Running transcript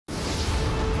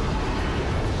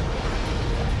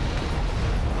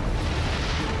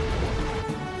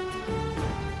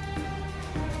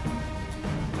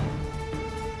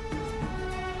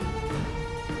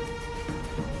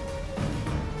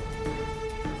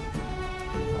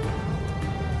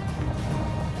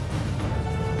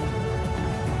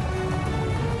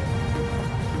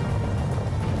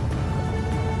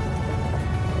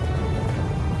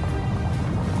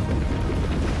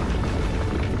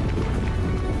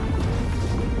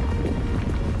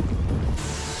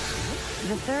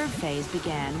third phase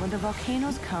began when the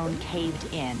volcano's cone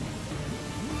caved in.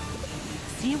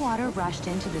 Seawater rushed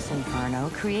into this inferno,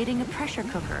 creating a pressure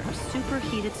cooker of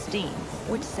superheated steam,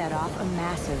 which set off a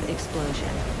massive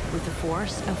explosion with the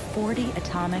force of 40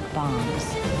 atomic bombs.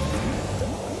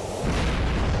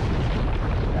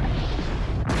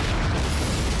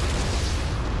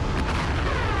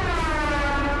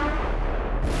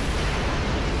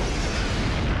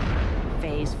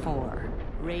 Phase 4.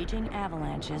 Raging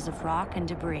avalanches of rock and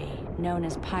debris, known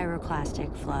as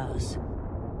pyroclastic flows.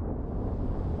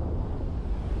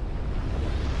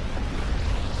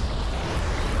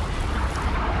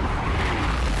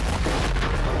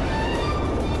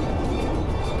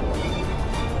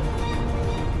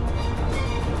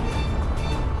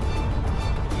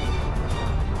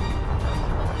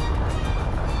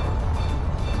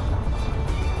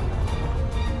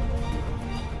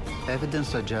 Evidence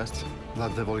suggests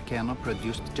that the volcano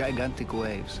produced gigantic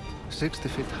waves, 60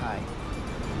 feet high.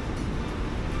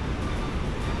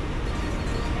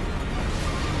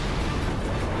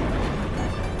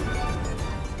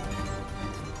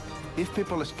 If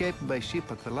people escaped by ship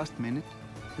at the last minute,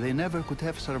 they never could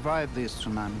have survived these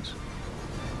tsunamis.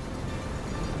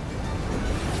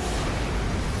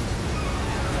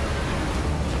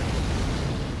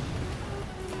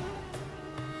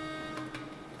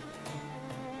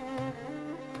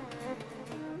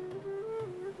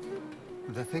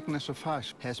 The thickness of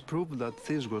ash has proved that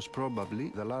this was probably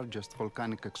the largest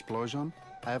volcanic explosion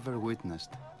ever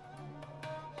witnessed.